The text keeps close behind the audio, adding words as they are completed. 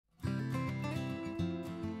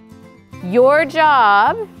Your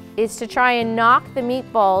job is to try and knock the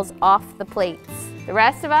meatballs off the plates. The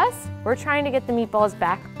rest of us, we're trying to get the meatballs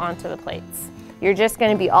back onto the plates. You're just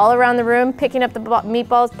gonna be all around the room, picking up the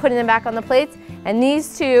meatballs, putting them back on the plates, and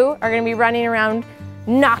these two are gonna be running around,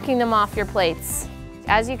 knocking them off your plates.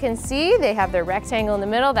 As you can see, they have their rectangle in the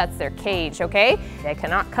middle, that's their cage, okay? They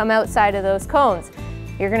cannot come outside of those cones.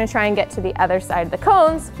 You're gonna try and get to the other side of the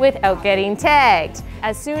cones without getting tagged.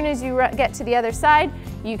 As soon as you get to the other side,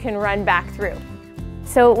 you can run back through.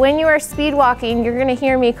 So when you are speed walking, you're gonna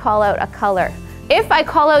hear me call out a color. If I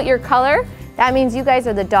call out your color, that means you guys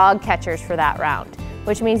are the dog catchers for that round,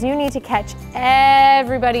 which means you need to catch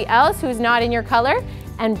everybody else who's not in your color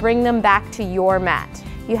and bring them back to your mat.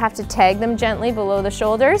 You have to tag them gently below the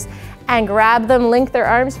shoulders and grab them, link their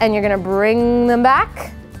arms, and you're gonna bring them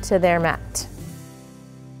back to their mat.